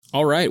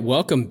All right,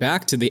 welcome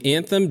back to the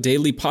Anthem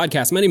Daily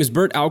podcast. My name is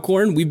Bert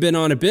Alcorn. We've been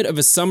on a bit of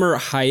a summer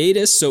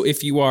hiatus, so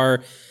if you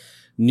are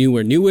new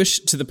or newish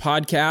to the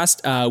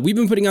podcast, we've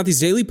been putting out these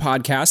daily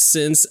podcasts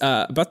since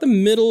about the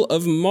middle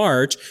of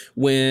March,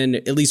 when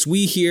at least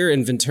we here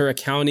in Ventura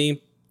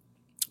County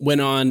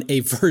went on a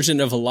version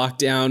of a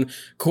lockdown,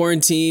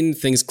 quarantine,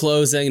 things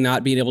closing,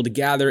 not being able to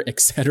gather, et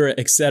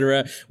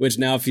cetera, which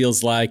now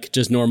feels like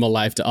just normal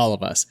life to all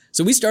of us.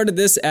 So we started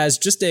this as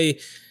just a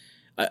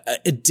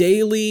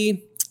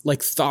daily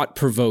thought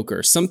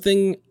provoker,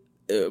 something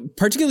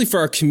particularly for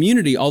our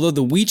community, although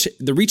the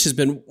reach has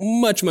been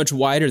much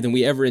wider than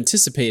we ever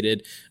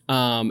anticipated.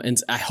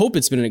 And I hope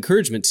it's been an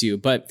encouragement to you.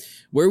 But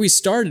where we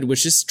started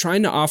was just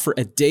trying to offer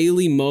a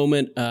daily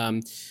moment,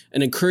 an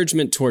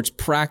encouragement towards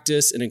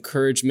practice, an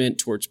encouragement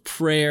towards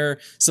prayer,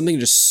 something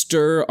to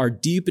stir our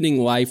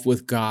deepening life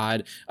with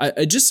God,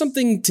 just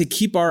something to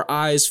keep our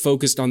eyes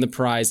focused on the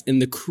prize in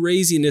the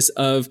craziness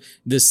of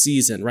this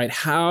season, right?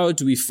 How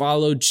do we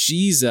follow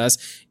Jesus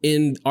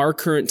in our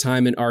current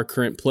time and our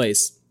current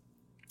place?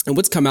 And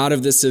what's come out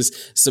of this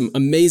is some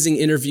amazing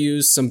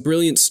interviews, some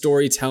brilliant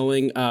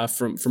storytelling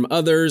from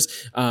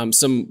others,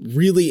 some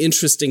really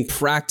interesting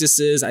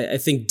practices. I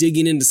think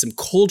digging into some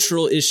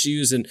cultural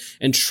issues and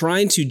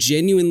trying to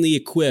genuinely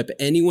equip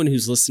anyone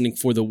who's listening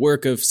for the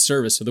work of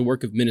service or the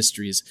work of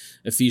ministries,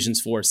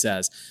 Ephesians 4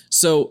 says.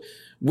 So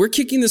we're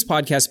kicking this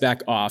podcast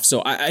back off.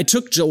 So I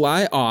took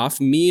July off.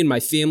 Me and my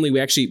family,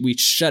 we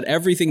shut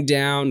everything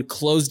down,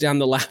 closed down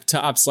the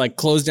laptops,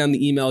 closed down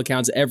the email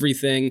accounts,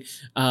 everything.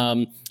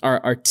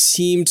 Our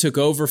team took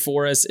over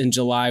for us in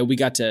July. We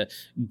got to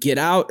get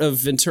out of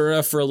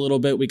Ventura for a little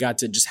bit. We got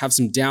to just have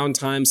some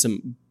downtime,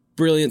 some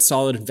brilliant,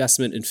 solid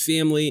investment in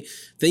family.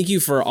 Thank you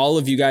for all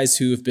of you guys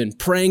who have been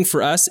praying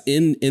for us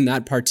in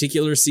that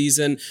particular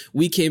season.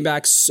 We came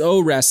back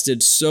so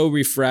rested, so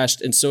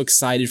refreshed, and so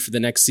excited for the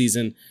next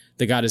season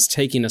that God is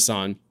taking us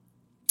on.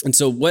 And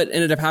so what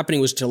ended up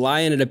happening was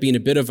July ended up being a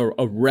bit of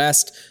a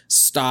rest,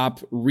 stop,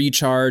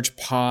 recharge,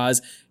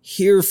 pause,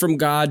 hear from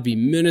God, be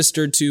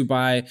ministered to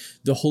by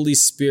the Holy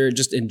Spirit,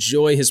 just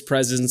enjoy his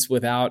presence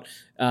without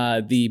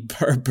the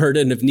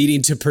burden of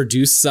needing to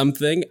produce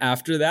something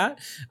after that.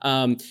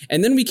 And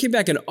then we came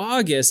back in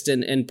August,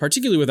 and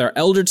particularly with our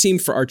elder team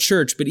for our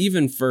church, but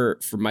even for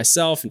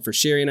myself and for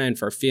Sherry and I and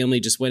for our family,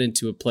 just went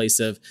into a place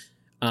of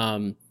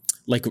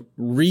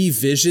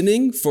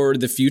revisioning for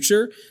the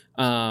future,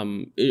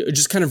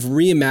 just kind of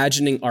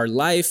reimagining our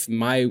life,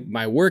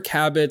 my work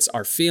habits,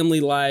 our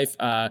family life,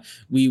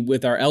 we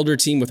with our elder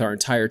team, with our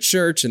entire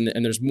church, and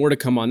there's more to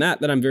come on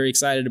that I'm very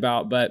excited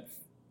about. But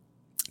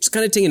just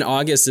kind of taking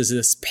August as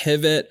this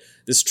pivot,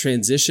 this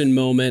transition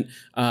moment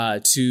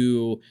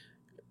to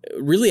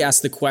really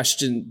ask the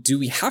question, do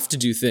we have to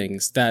do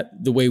things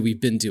that the way we've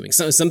been doing?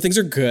 Some things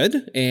are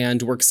good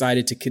and we're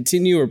excited to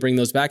continue or bring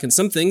those back. And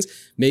some things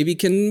maybe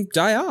can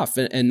die off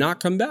and not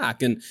come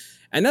back. And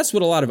that's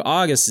what a lot of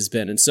August has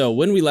been. And so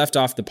when we left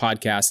off the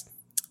podcast,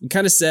 we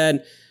kind of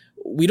said,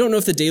 we don't know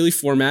if the daily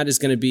format is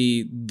going to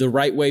be the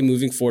right way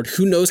moving forward.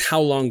 Who knows how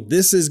long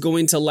this is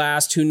going to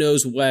last? Who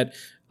knows what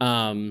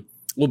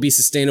will be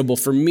sustainable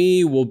for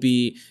me, will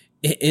be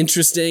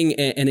interesting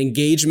and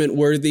engagement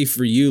worthy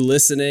for you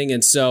listening.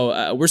 And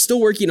so we're still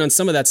working on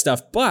some of that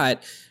stuff.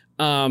 But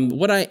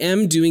what I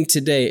am doing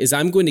today is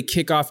I'm going to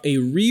kick off a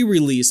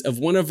re-release of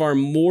one of our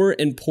more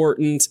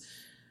important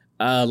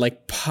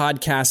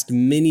podcast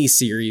mini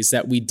series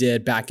that we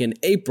did back in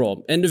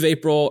April, end of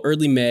April,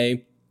 early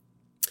May.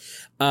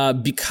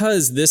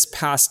 Because this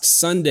past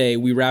Sunday,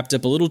 we wrapped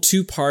up a little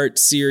 2-part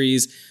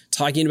series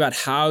talking about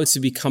how to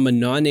become a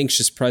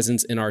non-anxious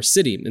presence in our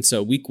city. And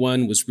so week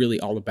 1 was really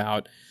all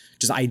about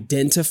just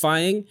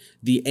identifying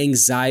the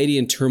anxiety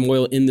and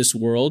turmoil in this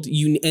world,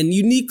 and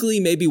uniquely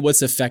maybe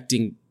what's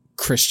affecting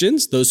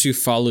Christians, those who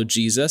follow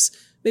Jesus,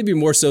 maybe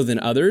more so than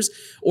others,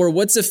 or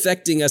what's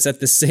affecting us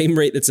at the same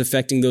rate that's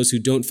affecting those who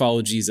don't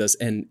follow Jesus,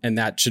 and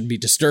that should be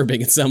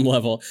disturbing at some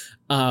level.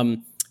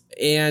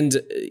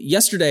 And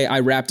yesterday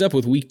I wrapped up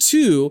with week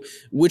 2,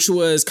 which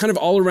was kind of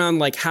all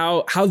around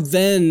how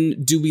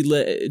then do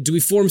we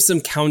form some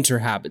counter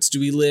habits? Do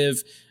we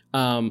live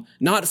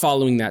not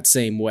following that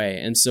same way?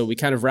 And so we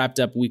kind of wrapped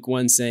up week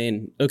 1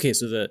 saying, okay,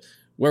 so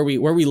where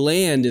we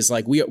land is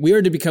we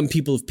are to become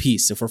people of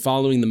peace. If we're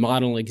following the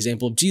model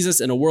example of Jesus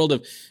in a world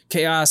of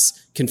chaos,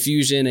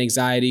 confusion,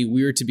 anxiety,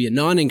 we are to be a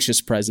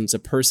non-anxious presence, a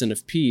person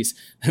of peace,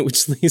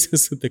 which leaves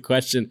us with the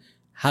question,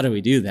 how do we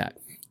do that?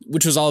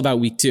 Which was all about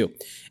week 2.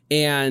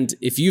 And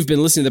if you've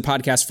been listening to the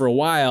podcast for a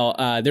while,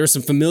 there are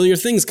some familiar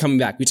things coming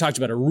back. We talked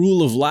about a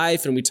rule of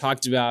life, and we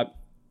talked about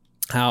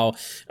how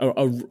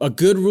a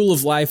good rule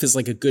of life is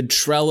like a good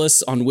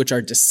trellis on which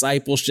our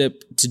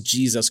discipleship to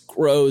Jesus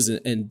grows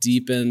and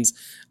deepens.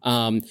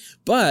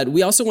 But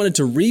we also wanted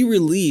to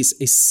re-release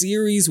a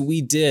series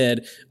we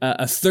did,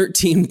 a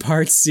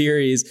 13-part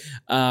series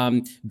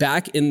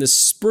back in the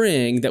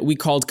spring that we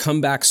called Come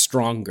Back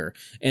Stronger.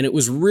 And it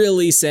was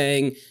really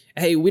saying,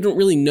 hey, we don't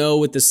really know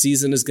what the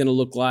season is going to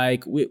look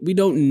like. We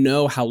don't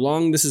know how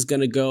long this is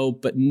going to go,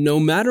 but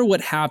no matter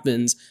what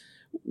happens,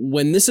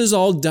 when this is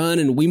all done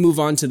and we move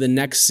on to the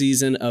next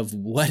season of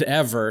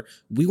whatever,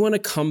 we want to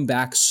come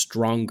back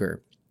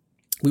stronger.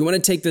 We want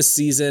to take this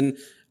season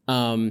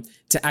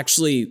to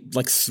actually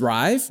like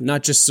thrive,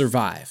 not just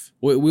survive.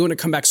 We want to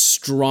come back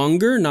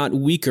stronger, not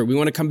weaker. We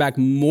want to come back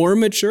more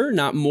mature,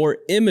 not more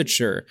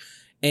immature.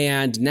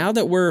 And now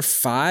that we're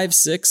 5,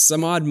 6,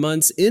 some odd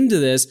months into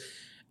this,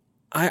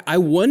 I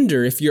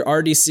wonder if you're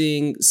already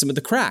seeing some of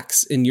the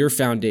cracks in your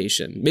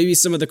foundation, maybe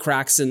some of the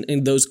cracks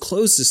in those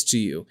closest to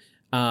you,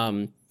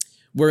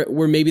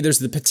 where maybe there's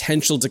the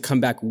potential to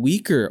come back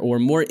weaker or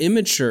more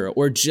immature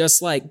or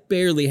just like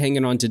barely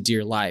hanging on to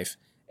dear life.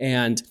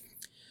 And,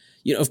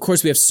 of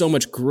course, we have so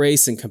much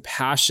grace and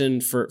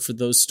compassion for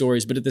those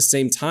stories, but at the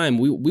same time,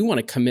 we want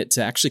to commit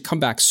to actually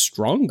come back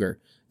stronger,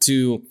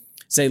 to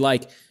say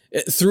like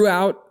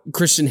throughout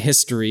Christian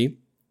history,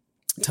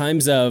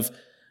 times of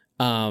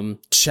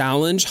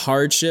challenge,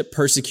 hardship,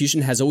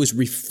 persecution has always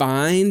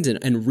refined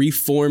and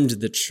reformed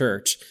the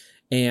church.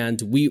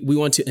 And we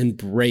want to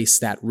embrace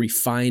that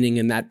refining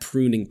and that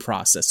pruning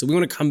process. So we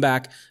want to come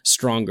back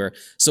stronger.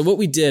 So what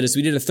we did is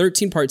we did a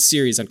 13-part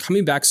series on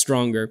coming back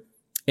stronger.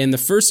 And the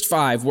first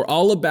 5 were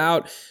all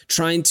about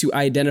trying to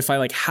identify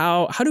like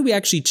how do we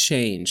actually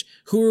change?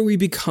 Who are we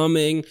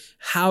becoming?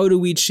 How do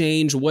we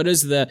change? What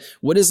is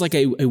like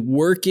a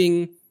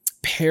working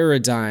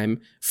paradigm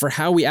for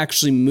how we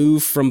actually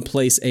move from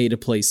place A to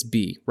place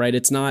B, right?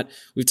 It's not,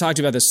 we've talked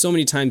about this so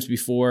many times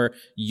before,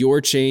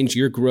 your change,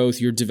 your growth,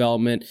 your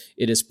development,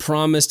 it is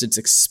promised, it's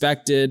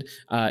expected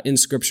in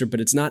Scripture, but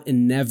it's not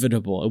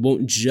inevitable. It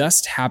won't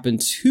just happen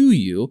to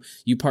you.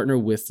 You partner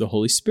with the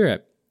Holy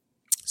Spirit.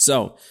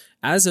 So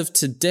as of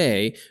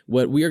today,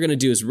 what we are going to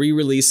do is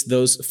re-release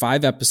those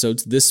 5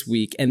 episodes this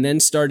week. And then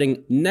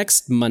starting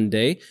next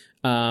Monday,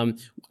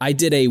 I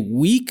did a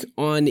week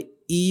on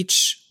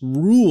each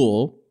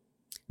rule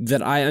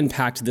that I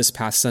unpacked this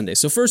past Sunday.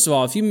 So first of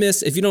all, if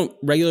you don't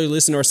regularly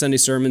listen to our Sunday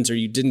sermons or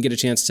you didn't get a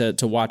chance to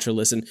watch or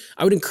listen,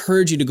 I would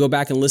encourage you to go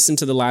back and listen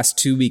to the last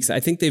 2 weeks. I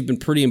think they've been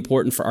pretty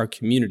important for our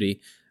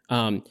community.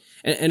 And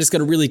it's going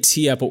to really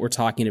tee up what we're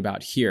talking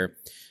about here.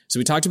 So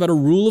we talked about a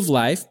rule of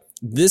life.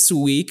 This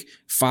week,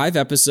 5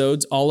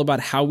 episodes, all about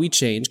how we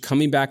change,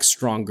 coming back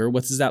stronger.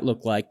 What does that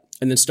look like?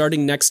 And then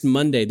starting next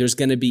Monday, there's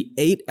going to be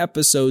 8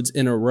 episodes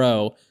in a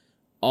row,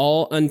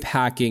 all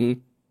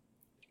unpacking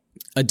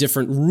a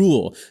different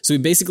rule. So we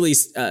basically,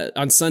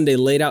 on Sunday,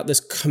 laid out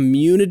this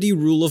community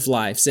rule of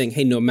life, saying,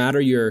 hey, no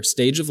matter your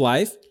stage of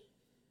life,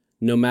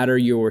 no matter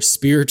your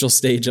spiritual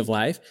stage of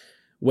life,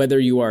 whether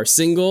you are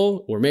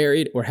single or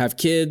married or have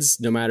kids,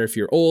 no matter if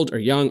you're old or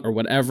young or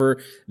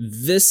whatever,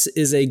 this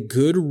is a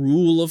good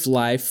rule of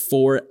life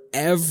for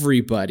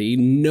everybody,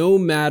 no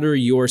matter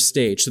your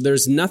stage. So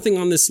there's nothing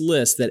on this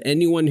list that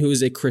anyone who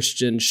is a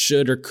Christian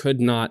should or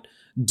could not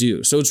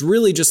do. So it's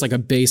really just like a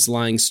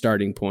baseline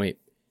starting point.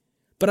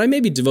 But I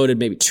maybe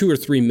devoted 2 or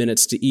 3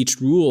 minutes to each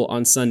rule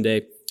on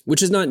Sunday,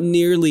 which is not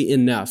nearly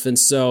enough. And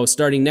so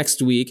starting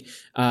next week,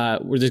 where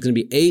there's going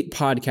to be 8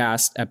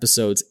 podcast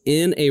episodes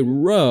in a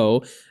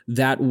row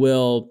that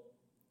will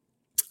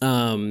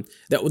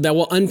that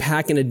will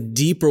unpack in a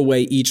deeper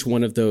way each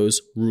one of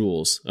those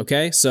rules.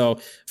 Okay. So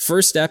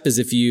first step is,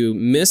 if you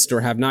missed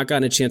or have not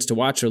gotten a chance to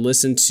watch or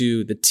listen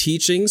to the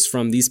teachings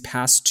from these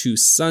past 2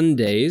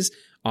 Sundays,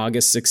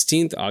 August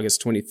 16th,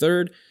 August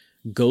 23rd,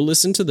 go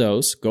listen to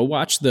those, go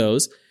watch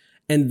those.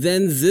 And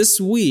then this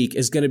week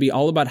is going to be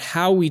all about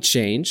how we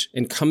change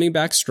and coming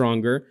back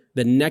stronger.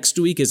 The next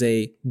week is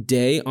a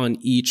day on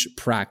each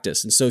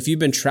practice. And so if you've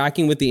been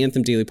tracking with the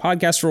Anthem Daily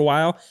podcast for a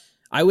while,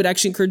 I would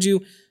actually encourage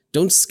you,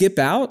 don't skip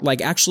out,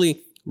 like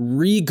actually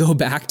go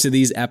back to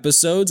these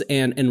episodes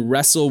and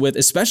wrestle with,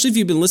 especially if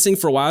you've been listening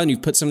for a while and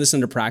you've put some of this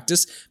into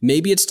practice,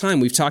 maybe it's time.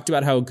 We've talked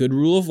about how a good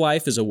rule of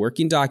life is a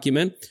working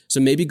document. So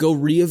maybe go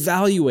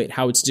reevaluate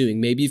how it's doing.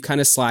 Maybe you've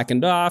kind of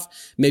slackened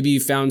off. Maybe you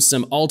found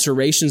some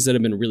alterations that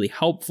have been really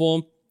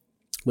helpful.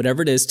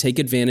 Whatever it is, take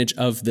advantage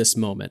of this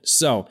moment.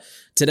 So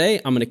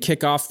today, I'm going to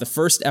kick off the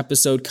first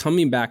episode,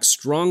 Coming Back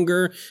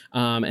Stronger.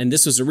 And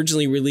this was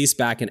originally released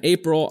back in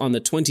April on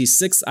the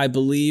 26th, I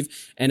believe.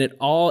 And it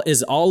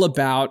is all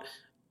about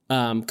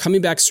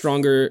coming back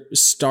stronger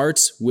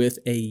starts with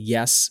a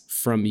yes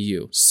from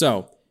you.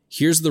 So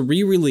here's the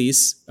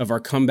re-release of our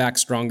Come Back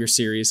Stronger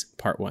series,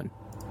 part 1.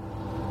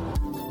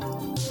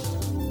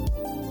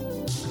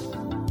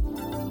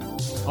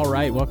 All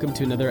right, welcome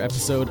to another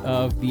episode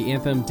of the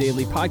Anthem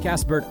Daily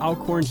podcast. Bert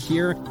Alcorn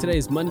here. Today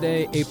is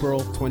Monday,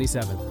 April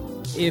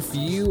 27th. If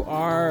you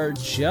are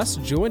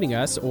just joining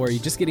us or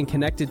you're just getting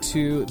connected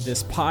to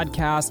this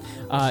podcast,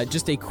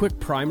 just a quick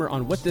primer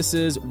on what this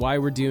is, why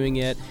we're doing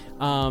it.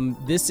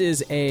 This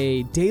is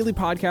a daily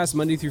podcast,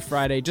 Monday through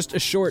Friday, just a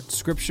short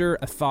scripture,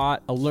 a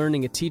thought, a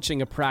learning, a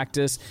teaching, a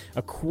practice,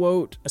 a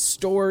quote, a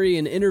story,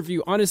 an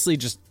interview, honestly,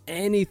 just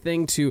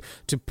anything to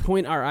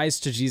point our eyes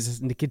to Jesus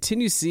and to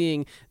continue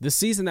seeing the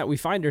season that we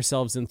find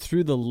ourselves in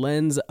through the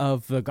lens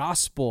of the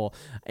gospel,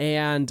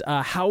 and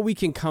how we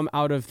can come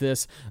out of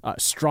this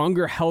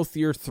stronger,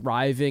 healthier,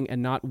 thriving,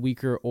 and not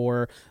weaker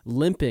or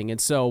limping. And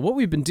so what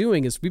we've been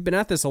doing is we've been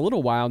at this a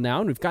little while now,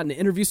 and we've gotten to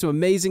interview some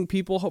amazing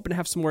people, hoping to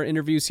have some more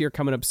interviews here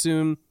coming up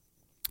soon.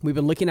 We've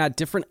been looking at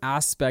different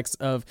aspects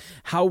of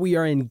how we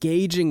are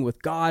engaging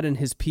with God and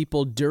his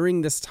people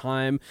during this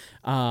time,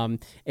 and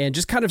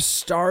just kind of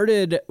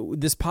started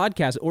this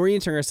podcast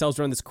orienting ourselves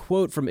around this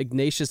quote from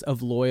Ignatius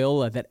of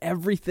Loyola that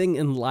everything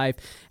in life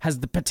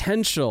has the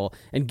potential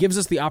and gives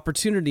us the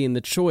opportunity and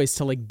the choice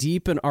to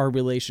deepen our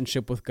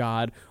relationship with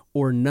God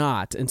or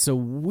not. And so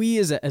we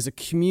as a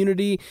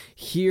community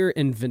here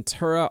in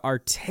Ventura are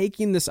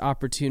taking this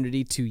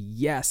opportunity to,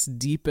 yes,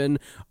 deepen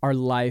our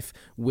life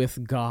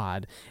with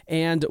God.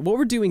 And what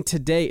we're doing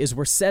today is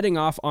we're setting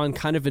off on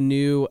kind of a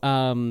new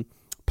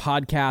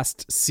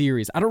podcast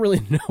series. I don't really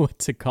know what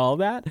to call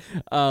that.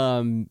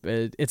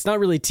 It's not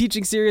really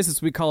teaching series.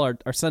 It's what we call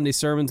our Sunday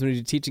sermons when we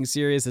do teaching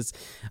series. It's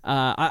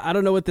I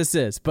don't know what this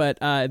is, but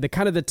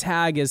the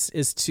tag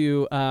is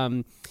to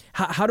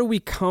how do we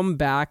come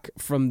back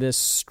from this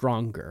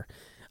stronger?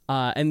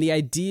 And the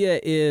idea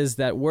is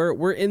that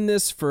we're in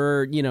this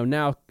for,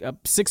 now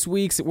 6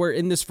 weeks. We're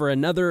in this for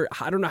another,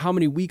 I don't know how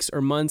many weeks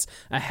or months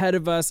ahead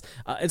of us.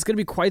 It's going to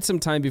be quite some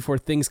time before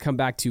things come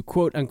back to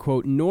quote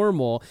unquote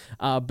normal.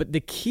 But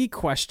the key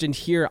question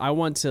here I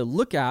want to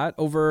look at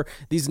over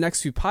these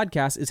next few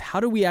podcasts is,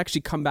 how do we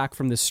actually come back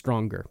from this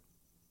stronger?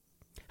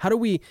 How do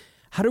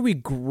we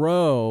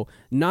grow,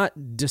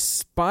 not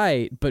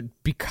despite, but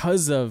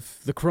because of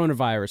the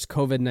coronavirus,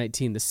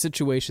 COVID-19, the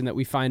situation that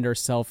we find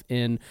ourselves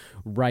in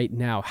right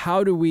now?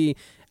 How do we,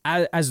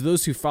 as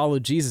those who follow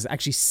Jesus,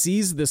 actually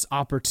seize this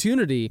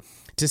opportunity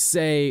to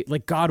say,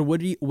 God, what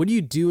are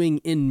you doing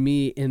in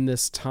me in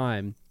this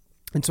time?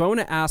 And so I want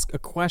to ask a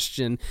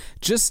question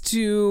just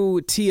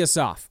to tee us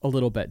off a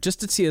little bit,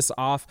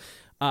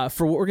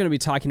 for what we're going to be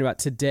talking about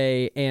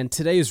today. And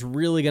today is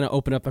really going to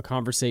open up a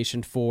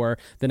conversation for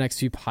the next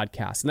few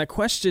podcasts. And that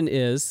question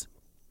is,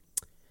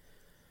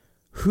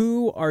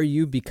 who are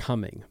you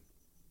becoming?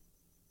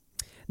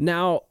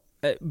 Now,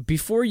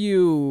 before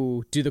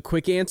you do the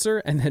quick answer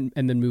and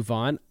then move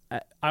on,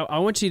 I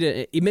want you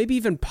to maybe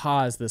even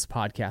pause this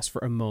podcast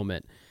for a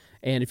moment.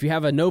 And if you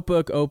have a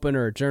notebook open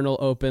or a journal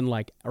open,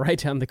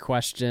 write down the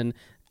question,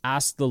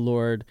 ask the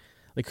Lord,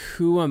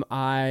 who am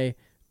I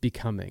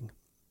becoming?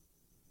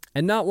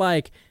 And not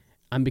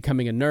I'm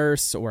becoming a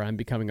nurse or I'm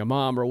becoming a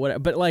mom or whatever,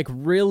 but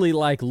really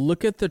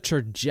look at the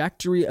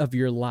trajectory of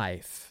your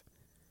life.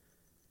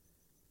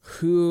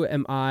 Who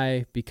am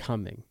I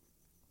becoming?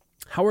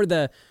 How are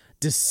the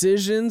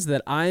decisions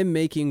that I'm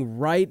making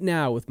right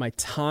now with my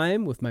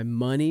time, with my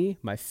money,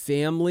 my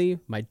family,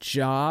 my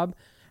job?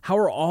 How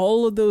are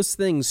all of those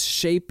things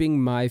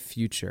shaping my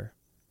future?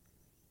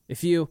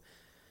 If you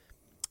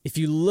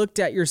looked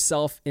at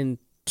yourself in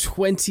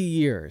 20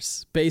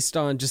 years based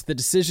on just the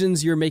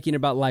decisions you're making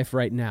about life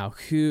right now,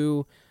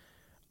 who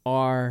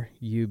are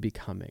you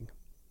becoming?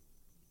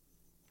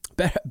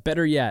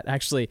 Better yet,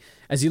 actually,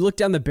 as you look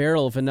down the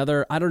barrel of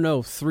another,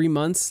 3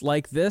 months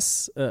like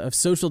this, of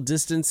social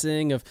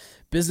distancing, of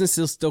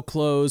businesses still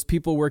closed,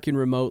 people working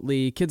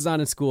remotely, kids not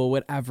in school,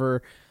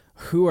 whatever,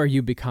 who are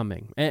you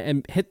becoming?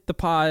 And hit the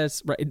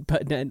pause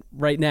button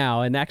right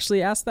now and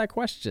actually ask that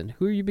question.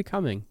 Who are you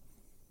becoming?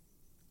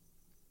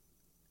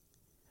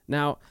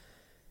 Now,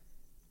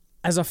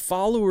 as a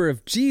follower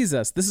of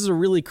Jesus, this is a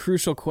really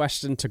crucial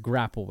question to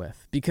grapple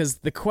with, because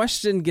the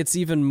question gets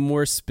even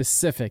more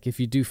specific if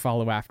you do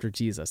follow after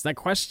Jesus. That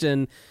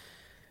question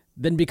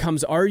then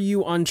becomes, are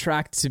you on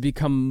track to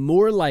become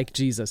more like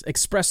Jesus,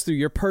 expressed through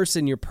your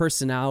person, your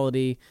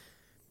personality,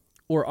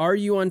 or are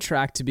you on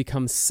track to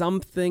become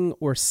something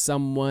or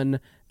someone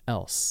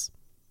else?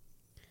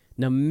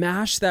 Now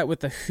mash that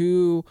with the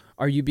who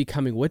are you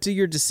becoming? What do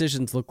your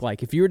decisions look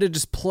like? If you were to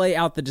just play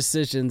out the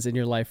decisions in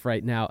your life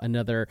right now,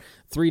 another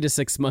 3 to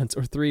 6 months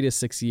or 3 to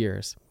 6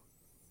 years,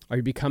 are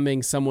you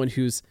becoming someone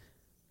who's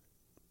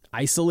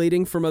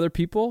isolating from other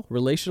people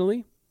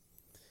relationally?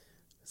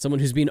 Someone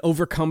who's being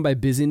overcome by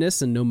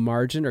busyness and no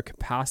margin or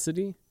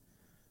capacity?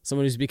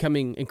 Someone who's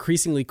becoming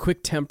increasingly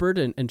quick-tempered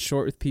and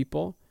short with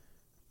people?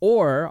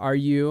 Or are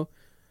you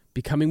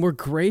becoming more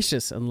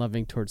gracious and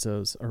loving towards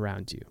those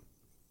around you?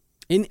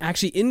 In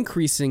actually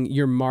increasing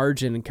your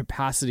margin and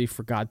capacity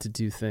for God to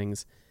do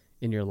things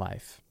in your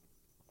life.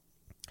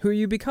 Who are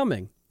you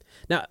becoming?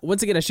 Now,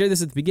 once again, I shared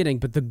this at the beginning,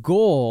 but the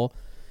goal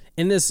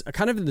in this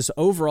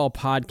overall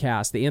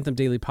podcast, the Anthem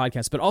Daily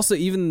podcast, but also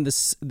even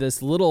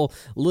this little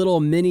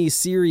mini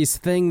series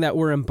thing that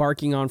we're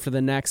embarking on for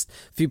the next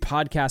few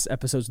podcast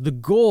episodes, the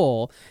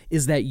goal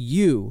is that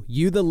you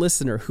the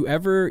listener,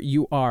 whoever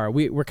you are,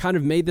 we're kind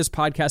of made this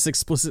podcast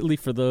explicitly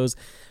for those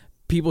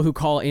people who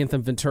call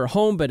Anthem Ventura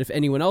home, but if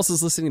anyone else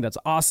is listening, that's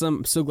awesome.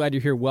 I'm so glad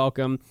you're here.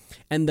 Welcome.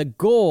 And the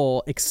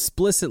goal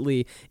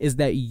explicitly is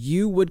that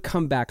you would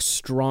come back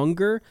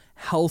stronger,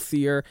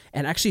 healthier,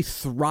 and actually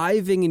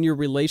thriving in your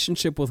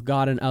relationship with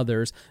God and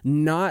others,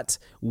 not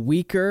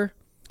weaker,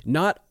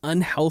 not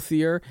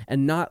unhealthier,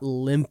 and not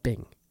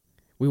limping.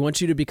 We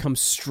want you to become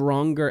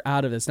stronger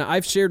out of this. Now,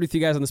 I've shared with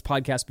you guys on this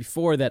podcast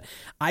before that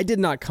I did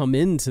not come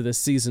into this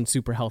season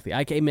super healthy.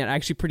 I came in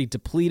actually pretty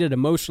depleted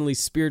emotionally,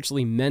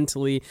 spiritually,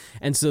 mentally.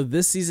 And so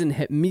this season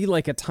hit me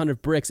like a ton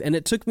of bricks. And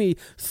it took me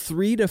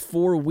 3 to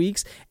 4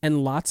 weeks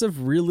and lots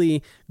of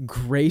really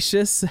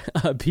gracious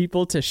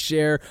people to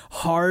share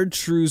hard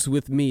truths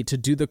with me to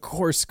do the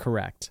course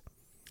correct.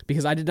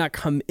 Because I did not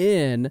come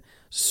in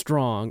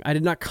strong. I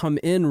did not come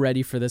in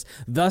ready for this.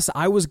 Thus,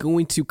 I was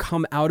going to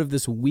come out of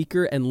this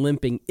weaker and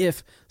limping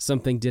if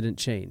something didn't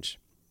change.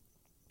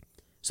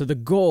 So the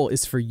goal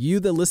is for you,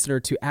 the listener,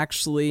 to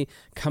actually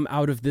come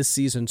out of this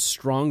season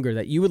stronger,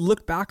 that you would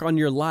look back on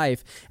your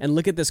life and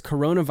look at this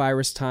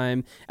coronavirus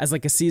time as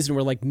like a season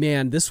where like,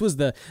 man, this was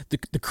the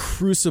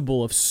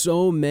crucible of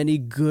so many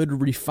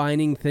good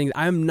refining things.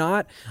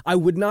 I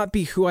would not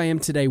be who I am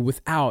today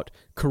without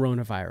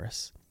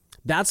coronavirus.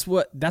 That's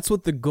what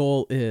the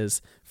goal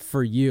is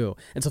for you.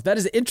 And so if that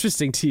is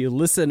interesting to you,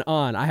 listen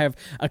on. I have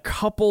a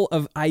couple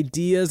of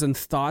ideas and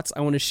thoughts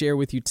I want to share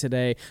with you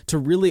today to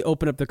really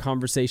open up the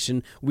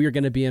conversation we are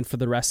going to be in for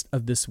the rest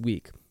of this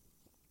week.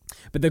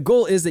 But the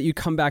goal is that you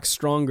come back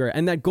stronger.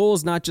 And that goal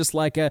is not just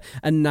like a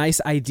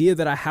nice idea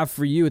that I have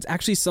for you. It's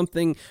actually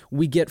something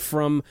we get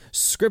from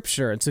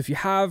Scripture. And so if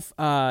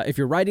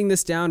you're writing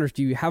this down or if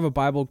you have a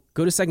Bible,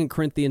 go to 2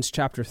 Corinthians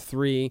chapter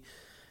 3.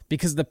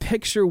 Because the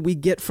picture we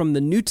get from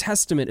the New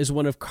Testament is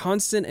one of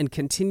constant and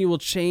continual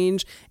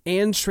change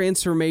and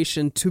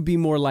transformation to be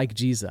more like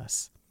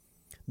Jesus.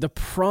 The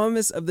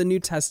promise of the New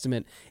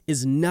Testament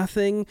is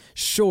nothing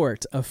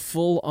short of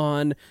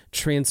full-on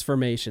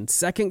transformation.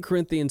 2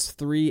 Corinthians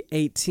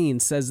 3:18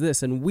 says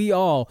this, "And we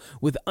all,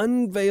 with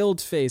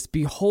unveiled face,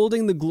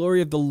 beholding the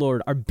glory of the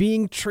Lord, are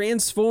being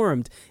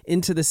transformed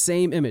into the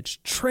same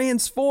image."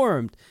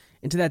 Transformed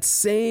into that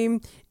same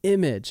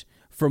image.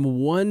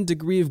 From one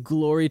degree of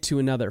glory to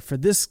another, for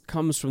this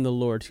comes from the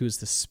Lord who is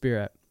the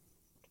Spirit.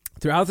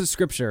 Throughout the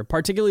Scripture,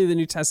 particularly the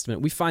New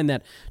Testament, we find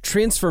that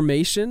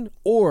transformation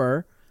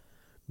or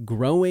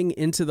growing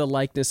into the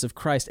likeness of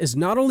Christ is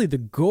not only the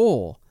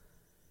goal,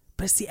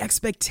 but it's the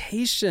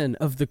expectation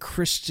of the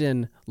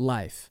Christian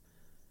life.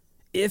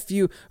 If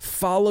you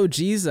follow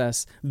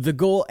Jesus, the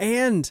goal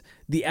and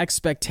the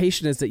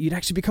expectation is that you'd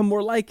actually become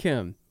more like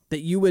him, that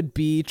you would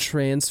be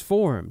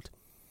transformed.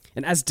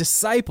 And as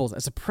disciples,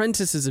 as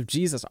apprentices of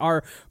Jesus,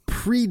 our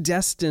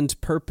predestined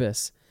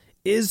purpose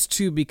is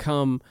to be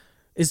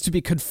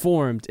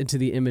conformed into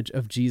the image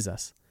of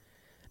Jesus.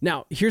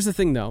 Now, here's the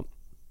thing though,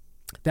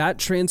 that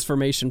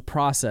transformation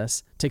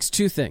process takes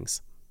 2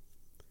 things.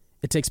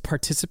 It takes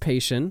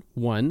participation,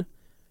 1,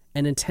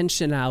 and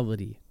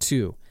intentionality,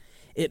 2.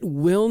 It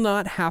will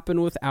not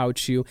happen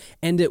without you,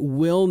 and it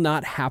will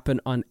not happen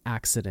on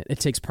accident.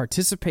 It takes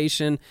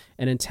participation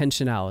and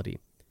intentionality.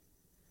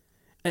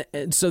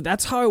 And so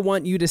that's how I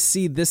want you to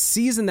see this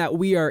season that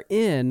we are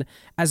in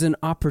as an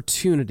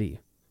opportunity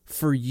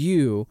for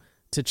you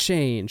to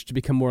change, to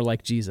become more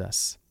like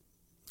Jesus.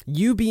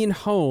 You being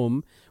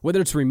home, whether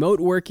it's remote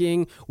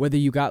working, whether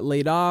you got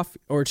laid off,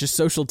 or it's just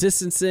social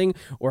distancing,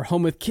 or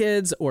home with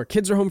kids, or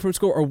kids are home from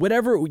school, or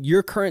whatever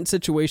your current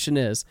situation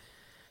is,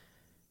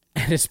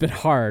 and it's been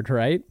hard,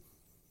 right?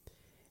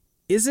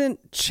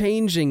 Isn't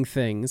changing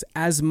things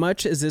as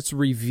much as it's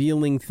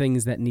revealing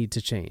things that need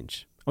to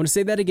change. I want to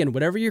say that again.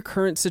 Whatever your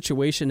current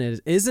situation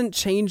is, isn't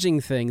changing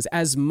things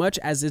as much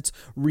as it's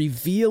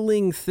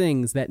revealing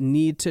things that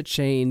need to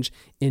change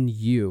in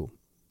you.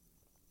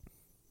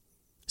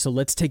 So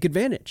let's take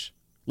advantage.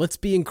 Let's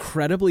be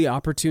incredibly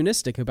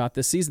opportunistic about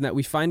this season that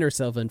we find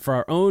ourselves in for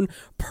our own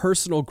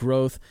personal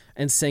growth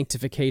and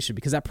sanctification,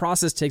 because that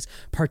process takes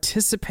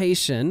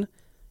participation.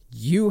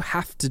 You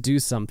have to do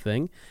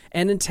something,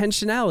 and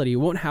intentionality. It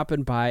won't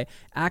happen by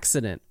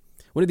accident.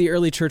 One of the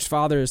early church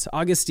fathers,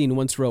 Augustine,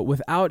 once wrote,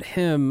 "Without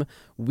him,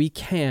 we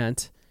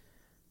can't,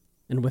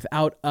 and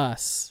without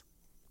us,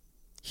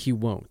 he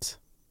won't."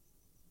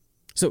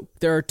 So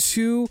there are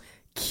 2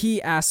 key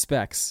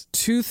aspects,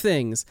 2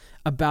 things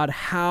about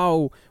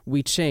how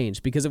we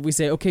change. Because if we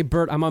say, okay,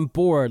 Bert, I'm on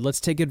board, let's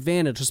take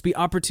advantage, let's be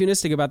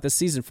opportunistic about this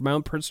season for my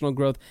own personal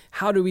growth,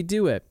 how do we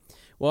do it?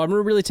 Well, I'm going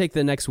to really take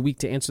the next week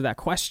to answer that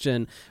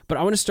question, but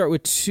I want to start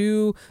with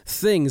 2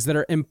 things that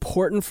are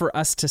important for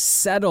us to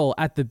settle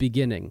at the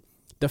beginning.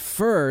 The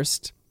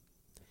first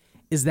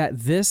is that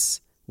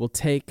this will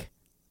take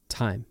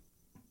time.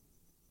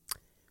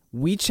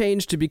 We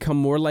change to become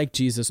more like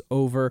Jesus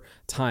over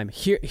time.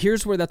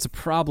 Here's where that's a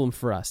problem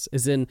for us,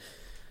 is in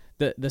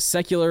the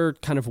secular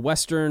kind of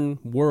Western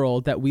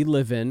world that we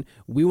live in.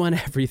 We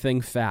want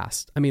everything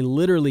fast. I mean,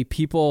 literally,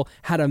 people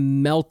had a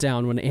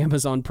meltdown when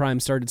Amazon Prime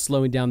started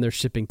slowing down their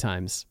shipping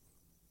times.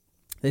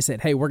 They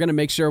said, hey, we're going to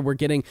make sure we're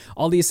getting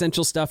all the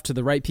essential stuff to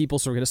the right people,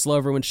 so we're going to slow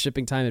everyone's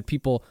shipping time, and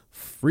people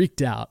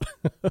freaked out.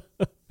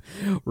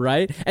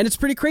 Right? And it's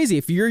pretty crazy.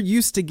 If you're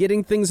used to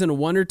getting things in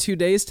 1 or 2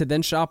 days to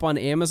then shop on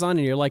Amazon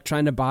and you're like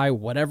trying to buy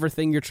whatever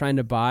thing you're trying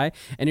to buy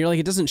and you're like,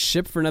 it doesn't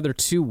ship for another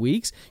 2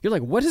 weeks. You're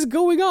like, what is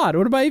going on?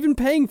 What am I even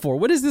paying for?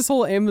 What is this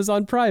whole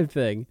Amazon Prime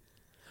thing?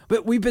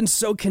 But we've been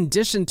so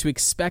conditioned to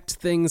expect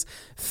things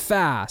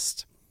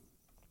fast.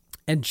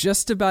 And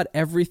just about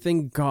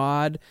everything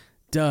God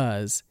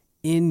does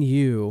in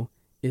you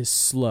is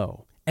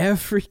slow.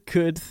 Every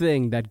good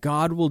thing that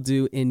God will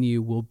do in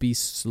you will be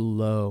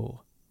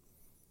slow.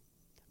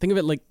 Think of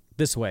it like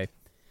this way.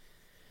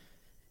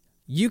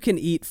 You can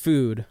eat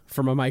food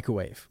from a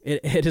microwave.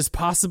 It is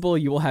possible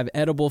you will have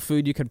edible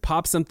food. You can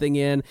pop something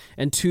in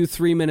and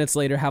 2-3 minutes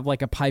later have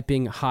like a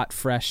piping hot,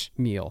 fresh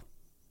meal.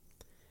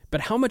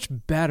 But how much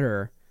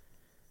better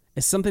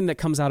is something that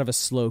comes out of a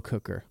slow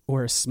cooker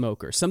or a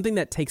smoker, something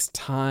that takes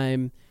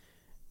time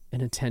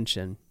and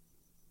attention?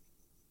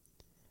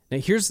 Now,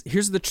 here's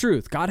the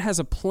truth. God has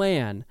a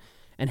plan,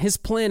 and his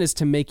plan is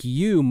to make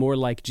you more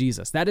like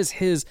Jesus. That is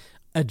his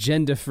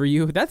agenda for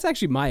you. That's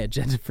actually my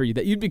agenda for you,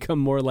 that you'd become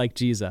more like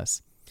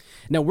Jesus.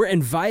 Now, we're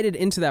invited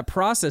into that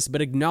process,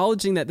 but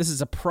acknowledging that this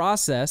is a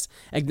process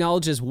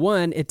acknowledges,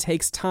 one, it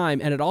takes time,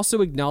 and it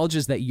also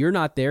acknowledges that you're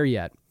not there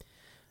yet.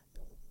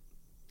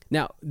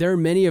 Now, there are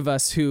many of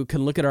us who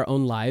can look at our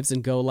own lives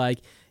and go like,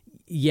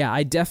 yeah,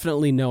 I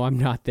definitely know I'm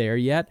not there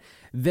yet.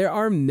 There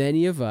are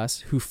many of us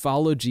who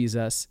follow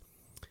Jesus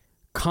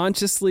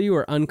consciously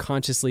or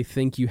unconsciously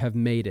think you have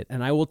made it.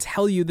 And I will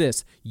tell you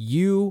this,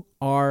 you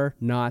are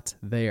not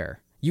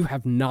there. You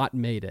have not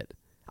made it.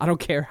 I don't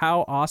care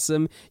how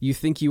awesome you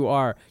think you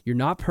are. You're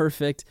not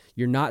perfect.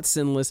 You're not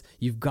sinless.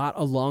 You've got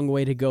a long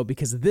way to go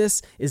because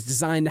this is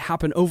designed to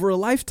happen over a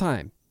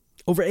lifetime.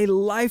 Over a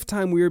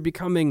lifetime, we are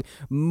becoming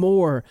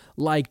more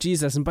like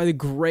Jesus. And by the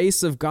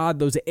grace of God,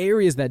 those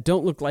areas that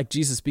don't look like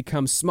Jesus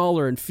become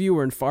smaller and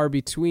fewer and far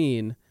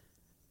between.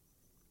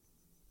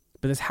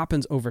 But this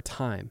happens over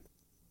time.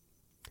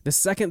 The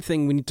second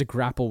thing we need to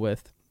grapple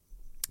with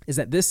is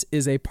that this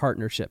is a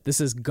partnership. This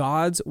is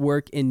God's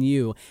work in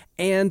you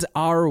and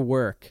our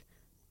work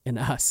in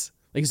us.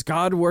 Like it's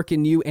God work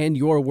in you and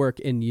your work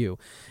in you.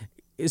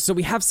 So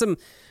we have some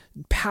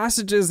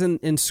passages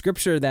in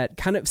Scripture that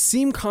kind of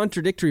seem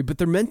contradictory, but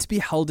they're meant to be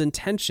held in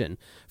tension.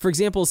 For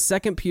example,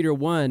 2 Peter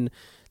 1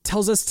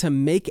 tells us to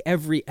make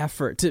every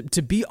effort,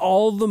 to be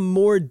all the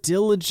more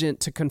diligent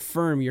to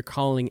confirm your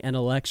calling and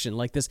election.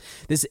 Like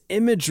this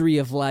imagery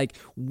of like,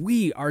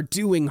 we are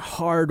doing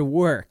hard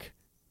work.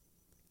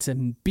 To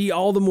be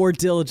all the more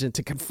diligent,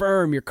 to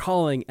confirm your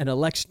calling and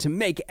election, to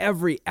make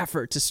every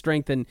effort to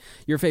strengthen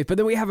your faith. But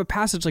then we have a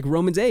passage like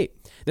Romans 8.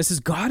 This is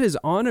God is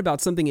on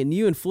about something in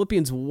you. And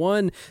Philippians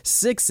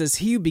 1:6 says,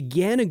 he who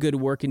began a good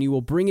work in you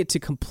will bring it to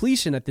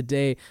completion at the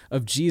day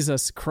of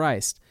Jesus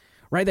Christ.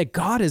 Right? That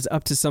God is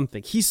up to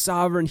something. He's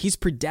sovereign. He's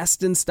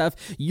predestined stuff.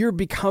 You're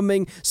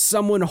becoming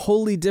someone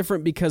wholly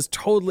different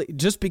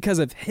just because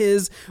of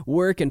his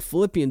work. And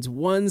Philippians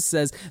 1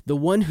 says, the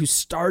one who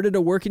started a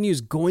work in you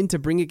is going to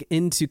bring it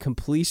into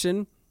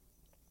completion.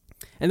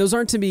 And those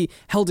aren't to be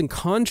held in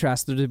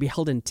contrast. They're to be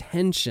held in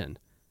tension.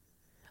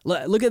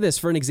 Look at this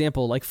for an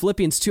example. Like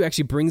Philippians 2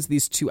 actually brings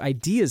these two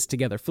ideas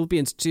together.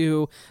 Philippians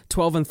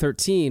 2:12 and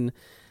 13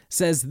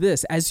 says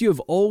this, as you have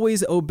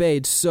always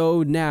obeyed,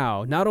 so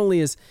now, not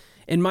only is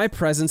in my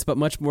presence, but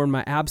much more in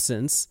my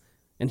absence.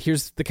 And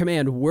here's the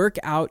command, work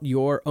out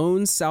your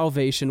own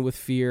salvation with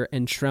fear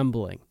and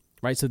trembling,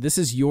 right? So this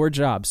is your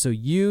job. So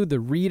you, the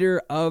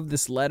reader of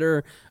this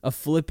letter of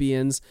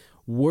Philippians,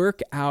 work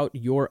out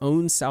your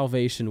own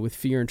salvation with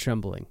fear and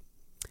trembling.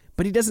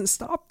 But he doesn't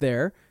stop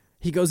there.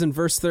 He goes in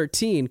verse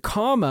 13,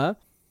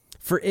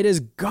 for it is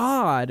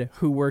God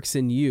who works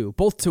in you,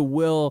 both to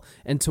will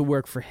and to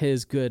work for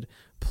his good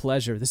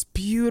pleasure. This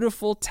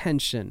beautiful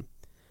tension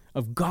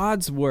of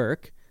God's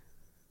work.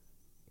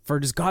 For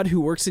it is God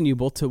who works in you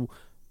both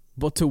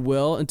to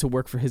will and to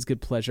work for his good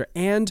pleasure,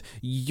 and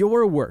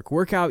your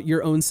work out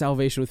your own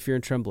salvation with fear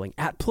and trembling.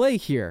 At play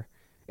here,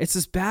 it's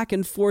this back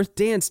and forth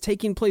dance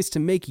taking place to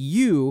make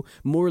you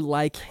more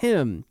like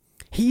him.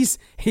 He's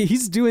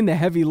doing the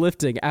heavy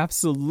lifting,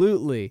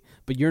 absolutely,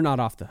 but you're not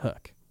off the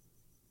hook.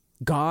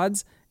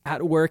 God's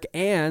at work,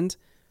 and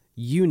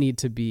you need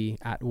to be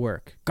at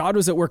work. God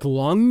was at work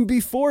long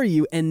before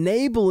you,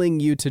 enabling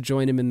you to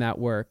join him in that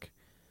work.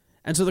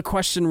 And so the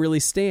question really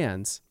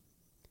stands,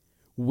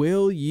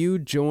 will you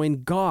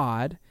join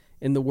God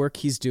in the work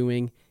he's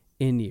doing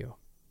in you?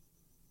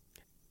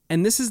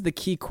 And this is the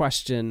key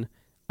question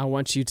I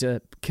want you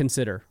to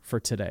consider for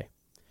today.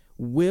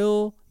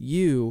 Will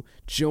you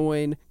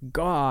join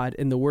God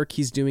in the work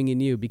he's doing in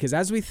you? Because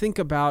as we think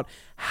about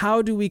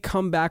how do we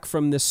come back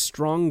from this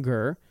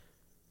stronger,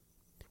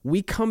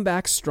 we come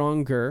back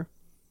stronger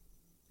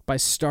by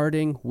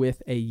starting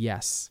with a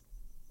yes.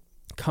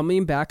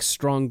 Coming back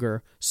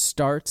stronger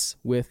starts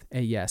with a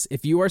yes.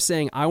 If you are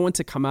saying, I want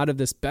to come out of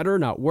this better,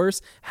 not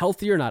worse,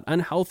 healthier, not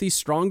unhealthy,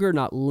 stronger,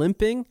 not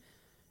limping,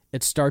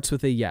 it starts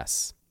with a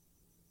yes.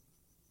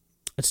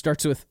 It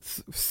starts with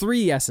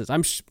three yeses.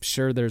 I'm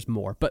sure there's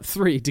more, but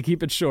three to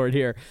keep it short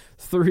here.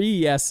 3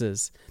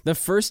 yeses. The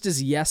first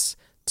is yes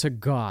to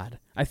God.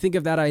 I think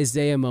of that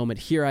Isaiah moment,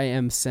 here I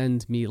am,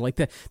 send me, like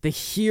the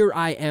here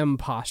I am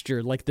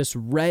posture, like this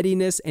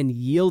readiness and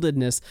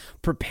yieldedness,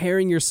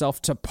 preparing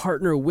yourself to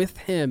partner with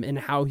him in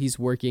how he's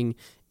working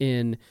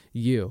in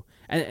you.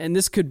 And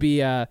this could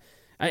be,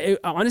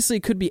 honestly,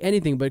 it could be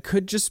anything, but it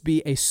could just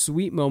be a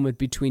sweet moment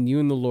between you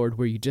and the Lord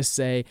where you just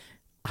say,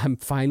 I'm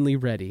finally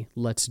ready.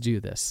 Let's do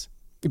this.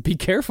 Be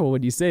careful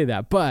when you say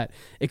that, but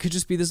it could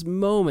just be this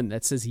moment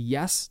that says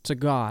yes to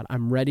God.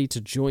 I'm ready to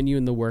join you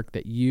in the work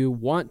that you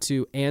want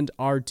to and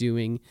are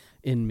doing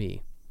in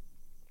me.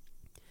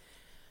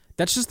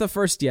 That's just the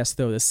first yes,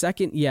 though. The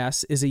second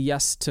yes is a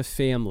yes to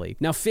family.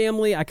 Now,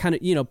 family, I kind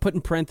of, put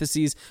in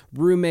parentheses,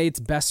 roommates,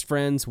 best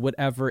friends,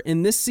 whatever.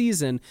 In this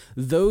season,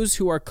 those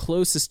who are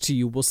closest to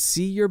you will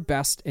see your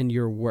best and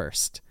your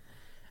worst.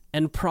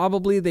 And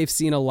probably they've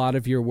seen a lot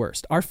of your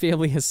worst. Our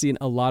family has seen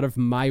a lot of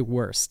my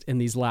worst in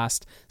these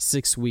last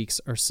 6 weeks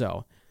or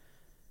so.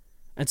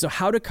 And so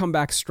how to come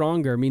back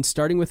stronger means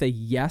starting with a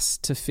yes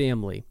to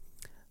family,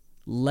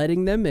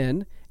 letting them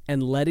in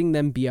and letting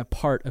them be a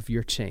part of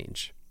your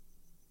change.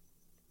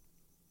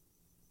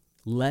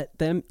 Let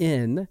them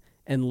in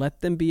and let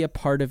them be a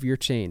part of your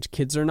change.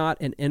 Kids are not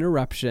an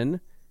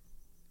interruption.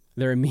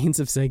 They're a means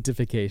of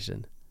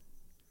sanctification.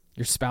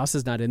 Your spouse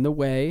is not in the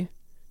way.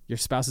 Your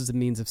spouse is a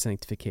means of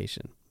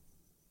sanctification.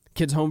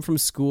 Kids home from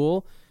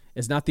school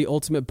is not the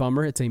ultimate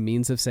bummer. It's a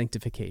means of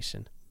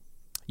sanctification.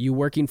 You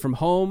working from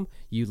home,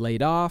 you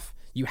laid off,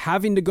 you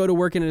having to go to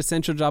work in an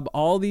essential job,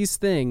 all these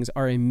things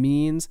are a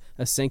means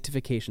of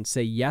sanctification.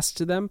 Say yes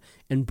to them,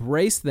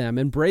 embrace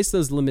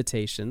those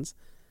limitations,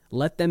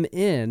 let them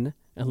in,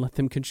 and let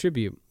them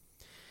contribute.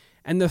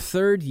 And the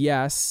third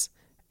yes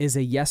is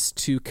a yes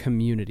to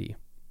community.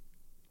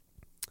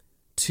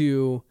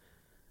 To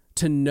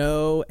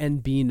know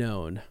and be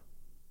known.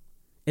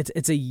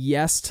 It's a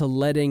yes to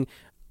letting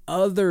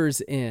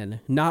others in,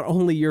 not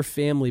only your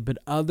family, but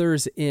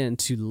others in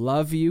to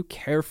love you,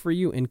 care for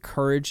you,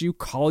 encourage you,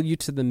 call you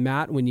to the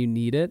mat when you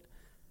need it.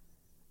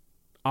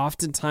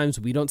 Oftentimes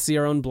we don't see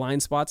our own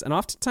blind spots, and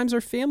oftentimes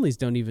our families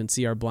don't even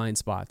see our blind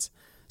spots.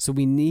 So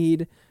we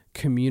need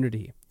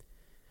community.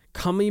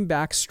 Coming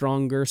back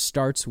stronger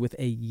starts with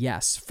a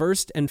yes.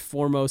 First and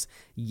foremost,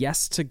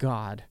 yes to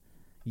God.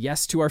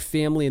 Yes to our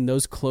family and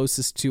those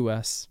closest to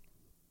us.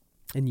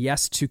 And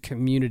yes to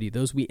community,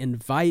 those we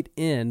invite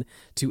in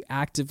to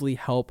actively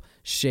help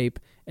shape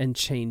and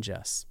change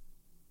us.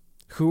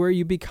 Who are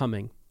you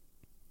becoming?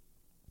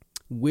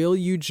 Will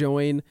you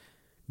join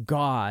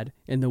God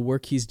in the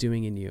work he's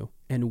doing in you?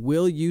 And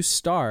will you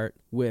start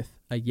with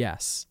a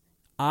yes?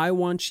 I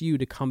want you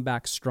to come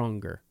back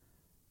stronger.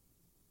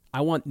 I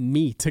want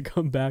me to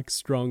come back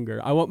stronger.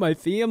 I want my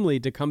family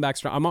to come back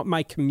stronger. I want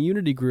my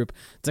community group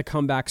to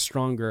come back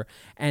stronger.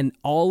 And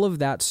all of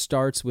that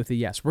starts with a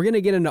yes. We're going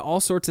to get into all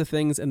sorts of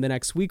things in the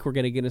next week. We're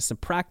going to get into some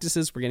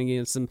practices. We're going to get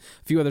into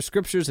a few other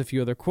scriptures, a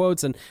few other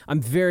quotes. And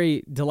I'm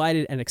very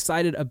delighted and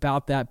excited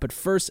about that. But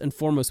first and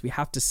foremost, we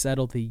have to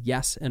settle the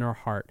yes in our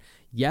heart.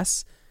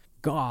 Yes,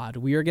 God,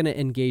 we are going to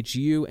engage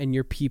you and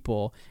your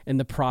people in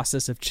the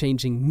process of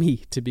changing me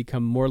to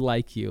become more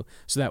like you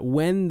so that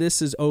when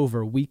this is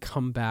over, we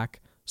come back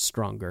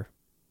stronger.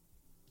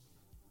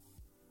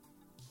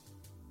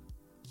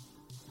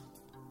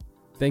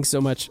 Thanks so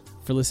much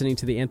for listening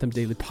to the Anthem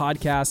Daily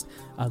podcast.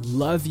 I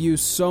love you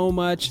so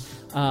much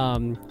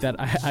that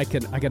I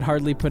could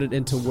hardly put it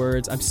into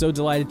words. I'm so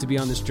delighted to be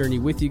on this journey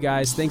with you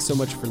guys. Thanks so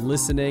much for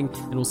listening,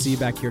 and we'll see you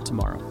back here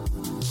tomorrow.